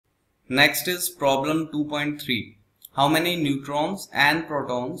Next is problem 2.3. How many neutrons and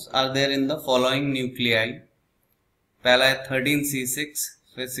protons are there in the following nuclei? पहला है 13C6,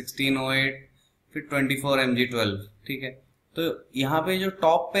 फिर 16O8, फिर 24Mg12. ठीक है, तो यहाँ पे जो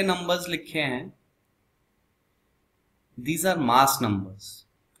टॉप पे नंबर्स लिखे हैं these are मास नंबर्स.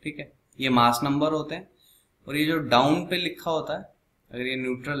 ठीक है, ये मास नंबर होते हैं. और ये जो डाउन पे लिखा होता है, अगर ये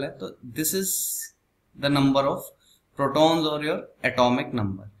न्यूट्रल है तो this is the number of protons और योर एटॉमिक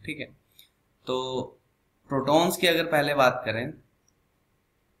नंबर. ठीक है, तो प्रोटॉन्स की अगर पहले बात करें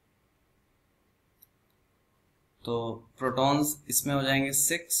तो प्रोटॉन्स इसमें हो जाएंगे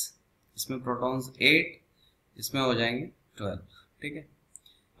 6, इसमें प्रोटॉन्स 8, इसमें हो जाएंगे 12. ठीक है,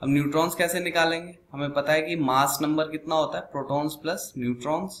 अब न्यूट्रॉन्स कैसे निकालेंगे? हमें पता है कि मास नंबर कितना होता है, प्रोटॉन्स प्लस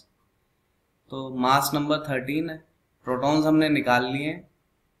न्यूट्रॉन्स. तो मास नंबर 13 है, प्रोटॉन्स हमने निकाल लिए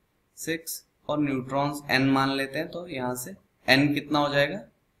 6 और न्यूट्रॉन्स n मान लेते हैं, तो यहां से n कितना हो जाएगा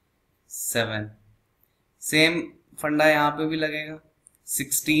 7. सेम फंडा यहाँ पे भी लगेगा.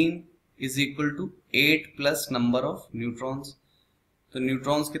 16 is equal to 8 plus number of neutrons. तो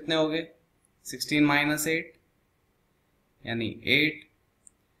न्यूट्रॉन्स कितने हो गए 16 माइनस 8 यानी 8.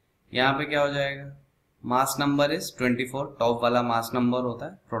 यहाँ पे क्या हो जाएगा, मास नंबर इज 24, टॉप वाला मास नंबर होता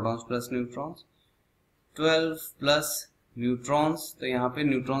है protons plus neutrons. 12 plus neutrons, तो यहाँ पे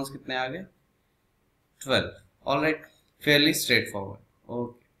न्यूट्रॉन्स कितने आ गए 12. Alright, Fairlie straight forward.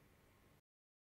 Okay.